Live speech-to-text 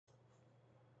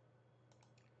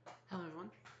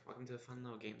welcome to a fun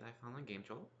little game that I found on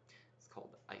Gamejolt. It's called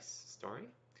Ice Story,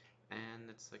 and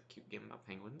it's a cute game about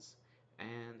penguins,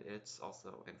 and it's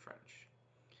also in French.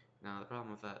 Now, the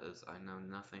problem with that is I know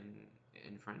nothing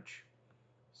in French,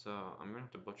 so I'm gonna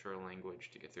have to butcher a language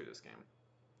to get through this game.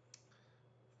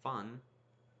 Fun,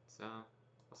 so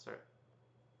let's start.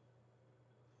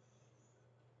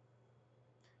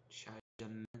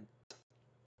 Chardonnay.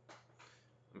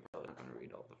 I'm probably not gonna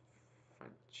read all the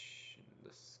French in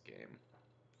this game.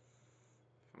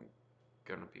 If I'm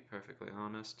gonna be perfectly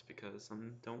honest, because I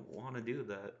don't want to do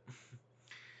that.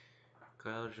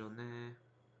 Gamejolt.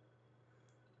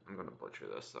 I'm gonna butcher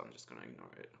this, so I'm just gonna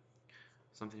ignore it.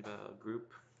 Something about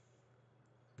group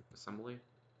assembly.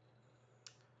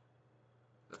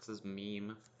 That's his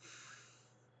meme.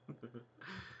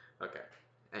 Okay.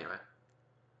 Anyway,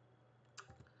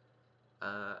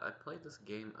 I played this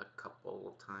game a couple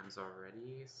of times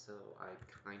already, so I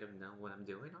kind of know what I'm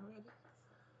doing already.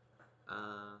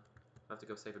 I have to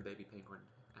go save a baby penguin,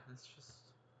 and it's just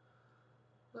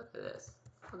look at this.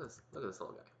 Look at this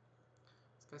little guy.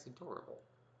 This guy's adorable.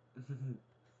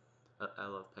 I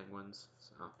love penguins,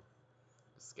 so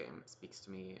this game speaks to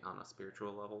me on a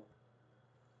spiritual level.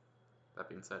 That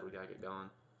being said, we gotta get going.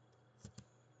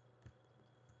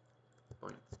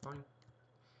 Boing,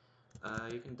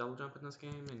 boing. You can double jump in this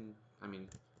game and,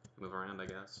 move around, I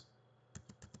guess.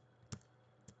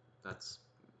 That's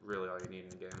really all you need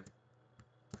in a game.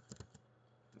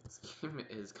 This game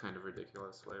is kind of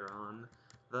ridiculous later on,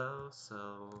 though,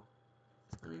 so,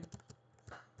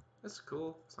 it's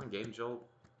cool. It's on Gamejolt.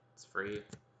 It's free.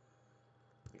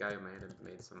 The guy who made it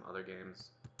made some other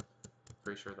games.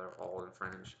 Pretty sure they're all in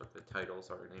French, but the titles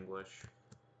are in English.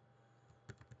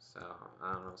 So,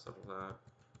 I don't know what's up with that.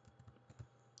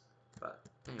 But,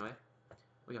 anyway,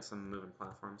 we got some moving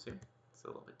platforms here. It's a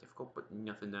little bit difficult, but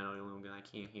nothing that a little guy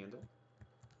can't handle.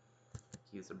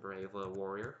 He's a brave little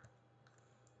warrior.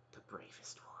 The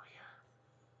bravest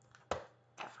warrior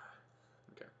ever.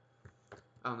 Okay.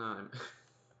 Oh no,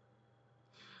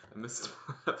 I missed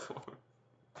the platform.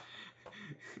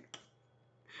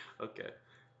 Okay.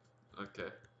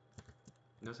 Okay.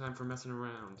 No time for messing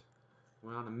around.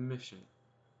 We're on a mission.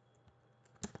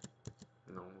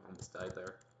 No, almost died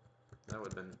there. That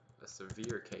would have been a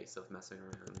severe case of messing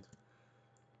around.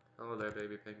 Hello there,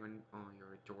 baby penguin. Oh,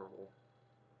 you're adorable.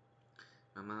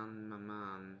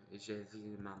 Maman, j'ai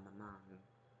vu ma maman.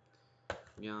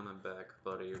 Yeah, I'm back,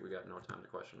 buddy. We got no time to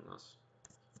question this.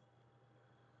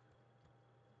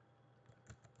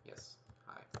 Yes.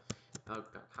 Hi. Oh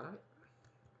god, how did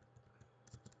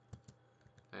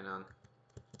I... Hang on.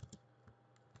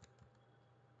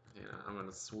 Hang on, I'm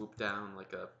gonna swoop down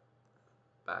like a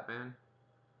Batman?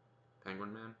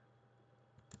 Penguin man?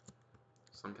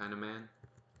 Some kind of man?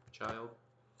 Child?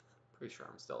 Pretty sure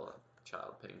I'm still a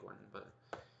child penguin, but...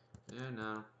 Yeah,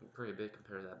 no, I'm pretty big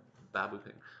compared to that babu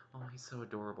penguin. Oh, he's so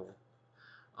adorable.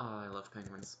 Oh, I love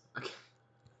penguins. Okay.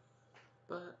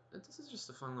 But this is just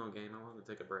a fun little game. I wanted to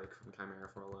take a break from Chimera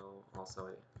for a little. Also,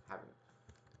 I haven't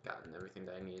gotten everything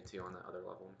that I needed to on that other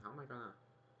level. How am I gonna...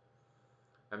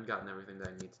 I haven't gotten everything that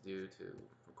I need to do to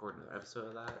record another episode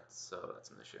of that, so that's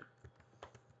an issue.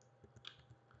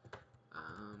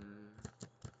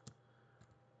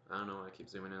 I don't know why I keep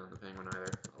zooming in on the penguin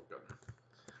either. Oh, good.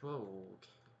 Whoa,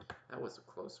 okay. That was a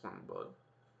close one, bud.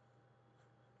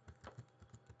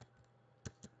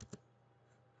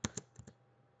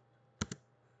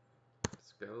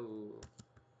 Let's go.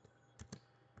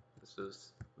 This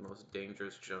is the most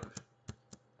dangerous jump.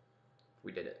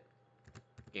 We did it.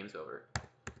 Game's over.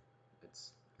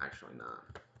 It's actually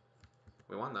not.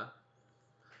 We won though.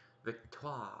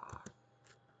 Victoire!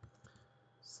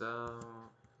 So,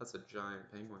 that's a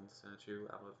giant penguin statue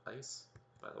out of ice,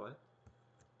 by the way.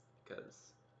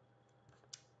 Because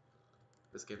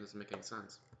this game doesn't make any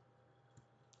sense.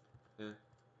 Yeah.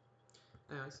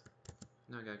 Anyways,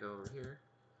 now I gotta go over here.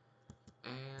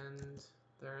 And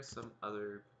there are some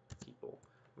other people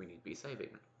we need to be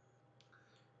saving.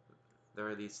 There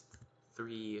are these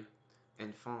 3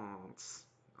 enfants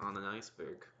on an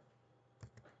iceberg.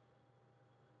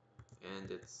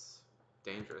 And it's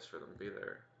dangerous for them to be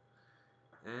there.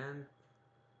 And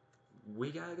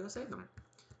we gotta go save them.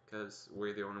 Because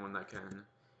we're the only one that can.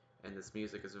 And this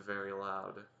music is very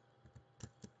loud.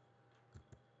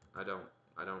 I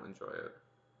don't enjoy it.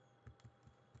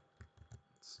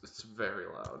 It's very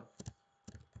loud.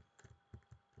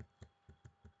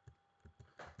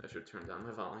 I should turn down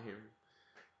my volume,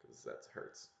 because that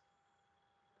hurts.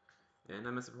 And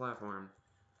I missed a platform.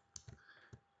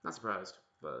 Not surprised,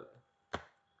 but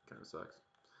kind of sucks.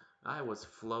 I was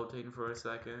floating for a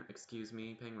second. Excuse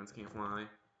me, penguins can't fly.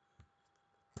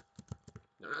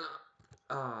 No, no, no.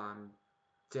 I'm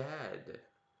dead.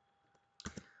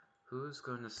 Who's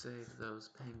gonna save those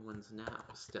penguins now?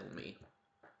 Still me.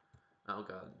 Oh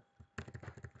god.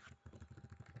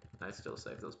 I still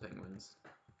save those penguins.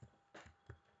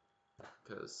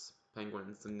 Because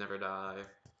penguins never die.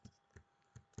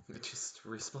 They just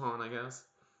respawn, I guess.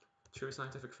 True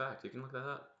scientific fact. You can look that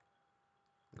up.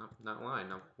 Not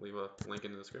lying. I'll leave a link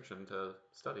in the description to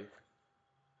study.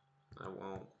 I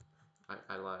won't.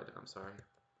 I lied. I'm sorry.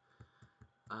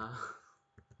 I'm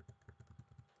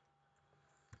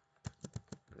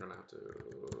gonna have to.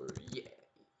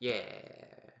 Yeah.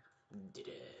 Did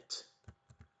it.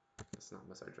 Let's not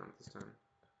miss our jump this time.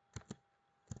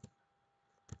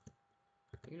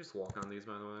 You can just walk on these,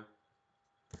 by the way.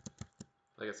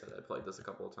 Like I said, I played this a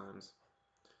couple of times.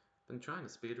 Been trying to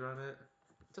speedrun it.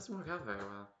 It doesn't work out very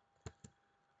well.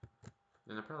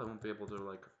 And I probably won't be able to,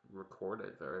 like, record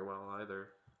it very well either.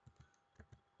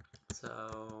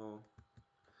 So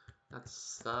that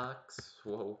sucks.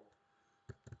 Whoa.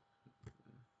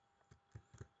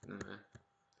 Anyway,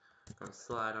 gonna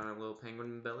slide on our little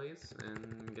penguin bellies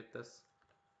and get this.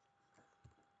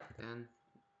 And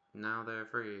now they're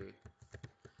free.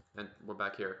 And we're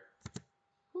back here.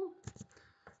 Woo.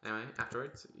 Anyway,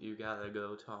 afterwards, you gotta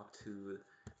go talk to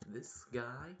this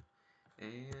guy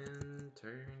and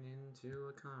turn into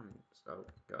a communist. Oh,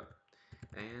 God.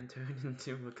 And turn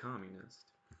into a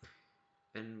communist.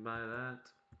 And by that,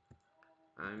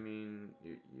 I mean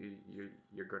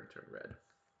you're going to turn red.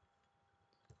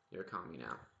 You're a commie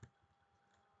now.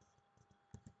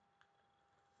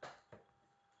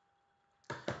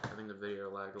 I think the video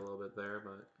lagged a little bit there,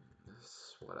 but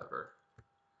it's whatever.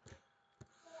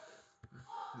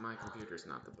 My computer's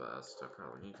not the best. I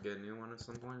probably need to get a new one at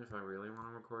some point if I really want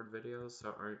to record videos, so,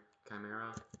 or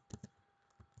Chimera.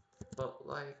 But,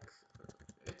 like,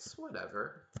 it's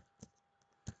whatever.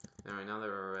 Anyway, now that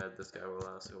we're red, this guy will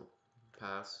also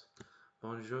pass.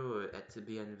 Bonjour et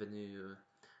bienvenue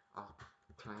à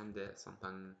plein de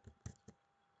something.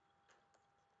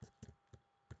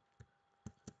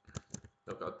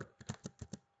 Oh god.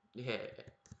 Yeah.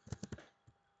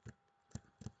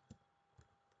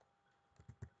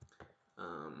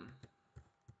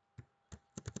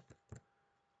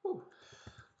 Whew.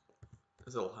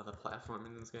 There's a lot of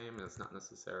platforming in this game, and it's not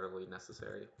necessarily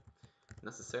necessary.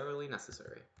 Necessarily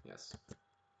necessary, yes.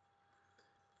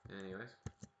 Anyways.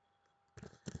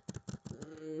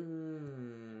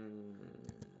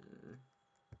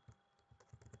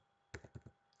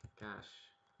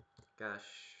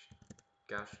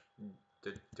 Gosh,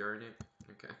 darn it.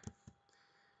 Okay.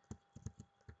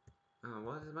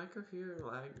 What did my computer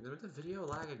lag? Did the video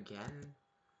lag again?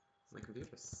 My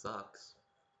computer sucks.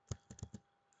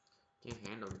 Can't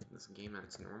handle this game at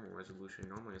its normal resolution.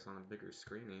 Normally it's on a bigger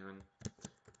screen even.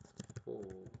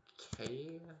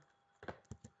 Okay.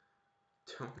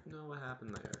 Don't know what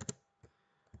happened there.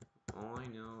 All I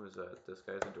know is that this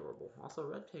guy's adorable. Also,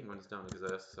 red penguins don't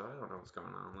exist, so I don't know what's going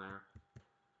on there.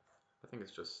 I think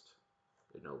it's just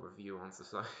an overview on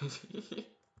society.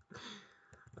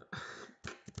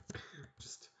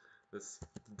 Just this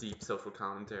deep social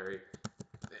commentary.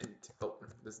 And, oh,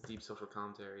 this deep social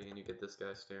commentary, and you get this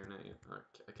guy staring at you.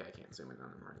 Okay, I can't zoom in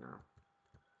on him right now.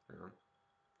 Hang on.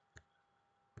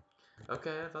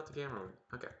 Okay, I thought the camera would.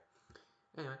 Okay.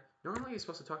 Anyway, normally you're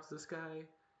supposed to talk to this guy,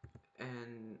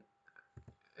 and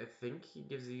I think he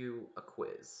gives you a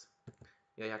quiz.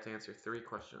 Yeah, you have to answer 3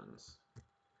 questions.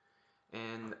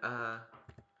 And, I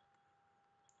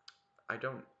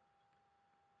don't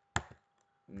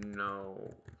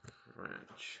know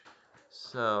French.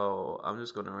 So, I'm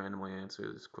just going to randomly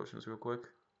answer these questions real quick.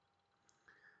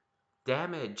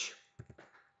 Damage!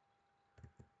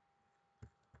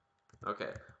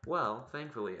 Okay, well,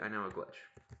 thankfully, I know a glitch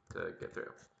to get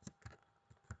through.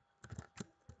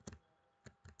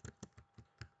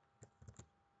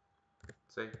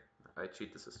 See? I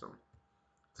cheat the system.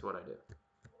 That's what I do.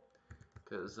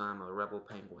 Because I'm a rebel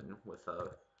penguin with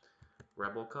a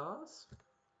rebel cause?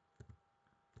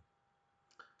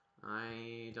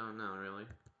 I don't know, really.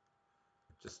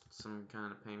 Just some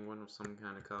kind of penguin with some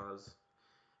kind of cause.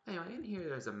 Anyway, in here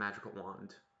there's a magical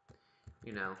wand.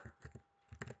 You know,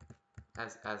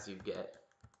 as you get,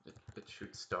 it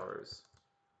shoots stars.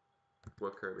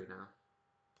 We're Kirby now.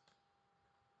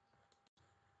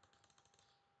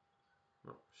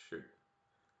 Oh, shoot.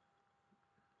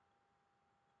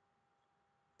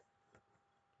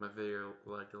 My video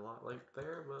lagged a lot like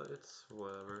there, but it's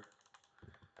whatever.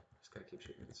 Just gotta keep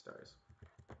shooting these stars.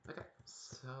 Okay,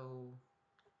 so...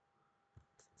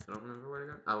 I don't remember where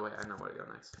to go. Oh wait, I know where to go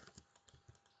next.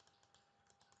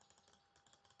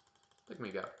 Look at me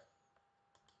go.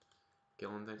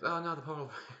 Killing things. Oh no, the polar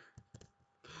bear.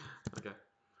 Okay.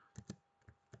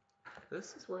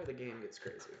 This is where the game gets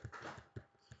crazy.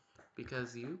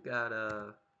 Because you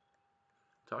gotta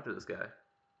talk to this guy.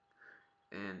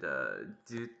 And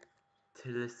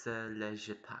d'utiliser le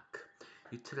jetpack.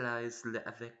 Utilise-le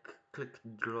avec clic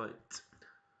droit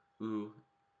ou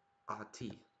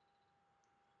RT.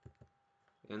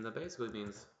 And that basically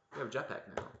means you have a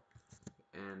jetpack now.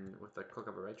 And with the click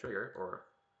of a right trigger, or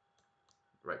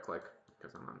right click,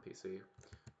 because I'm on PC,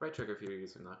 right trigger if you're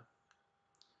using the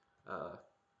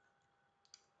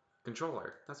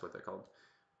controller, that's what they're called.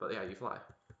 But yeah, you fly.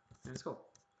 And it's cool.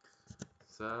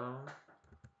 So,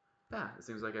 yeah, it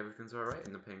seems like everything's alright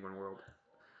in the penguin world.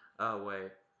 Oh,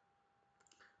 wait.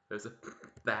 There's a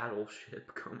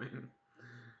battleship coming.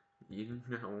 You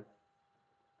know.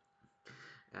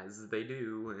 As they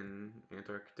do in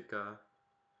Antarctica.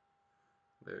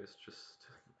 There's just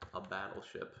a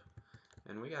battleship.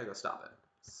 And we gotta go stop it.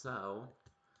 So,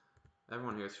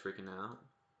 everyone here is freaking out.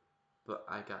 But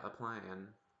I got a plan.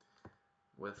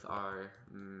 With our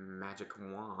magic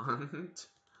wand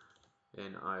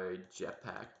and our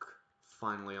jetpack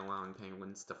finally allowing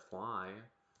penguins to fly,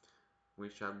 we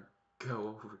shall go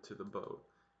over to the boat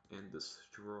and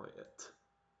destroy it.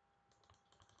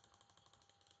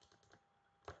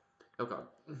 Oh god.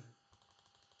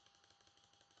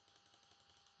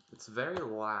 It's very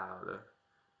loud,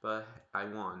 but I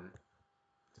won.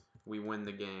 We win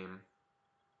the game.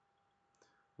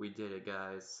 We did it,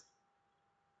 guys.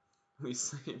 We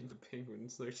saved the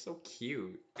penguins. They're so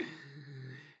cute.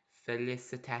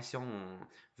 Félicitations.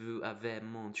 Vous avez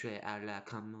montré à la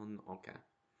commune. Okay.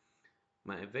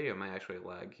 My video might actually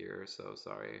lag here, so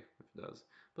sorry if it does.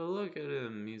 But look at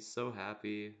him. He's so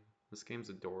happy. This game's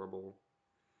adorable.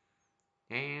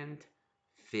 And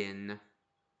Finn.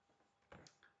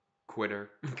 Quitter.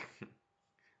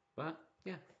 But,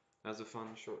 yeah. That was a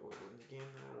fun short little game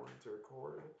that I wanted to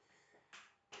record.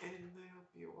 And I hope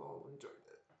you all enjoyed it.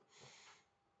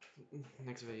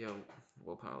 Next video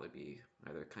will probably be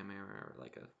either Chimera or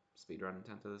like a speedrun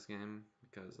attempt of this game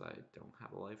because I don't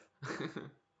have a life.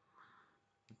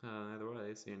 Either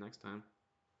way, see you next time.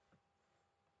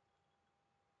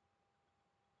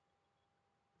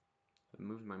 I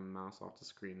moved my mouse off the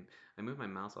screen. I moved my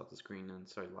mouse off the screen and it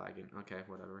started lagging. Okay,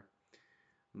 whatever.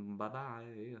 Bye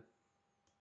bye.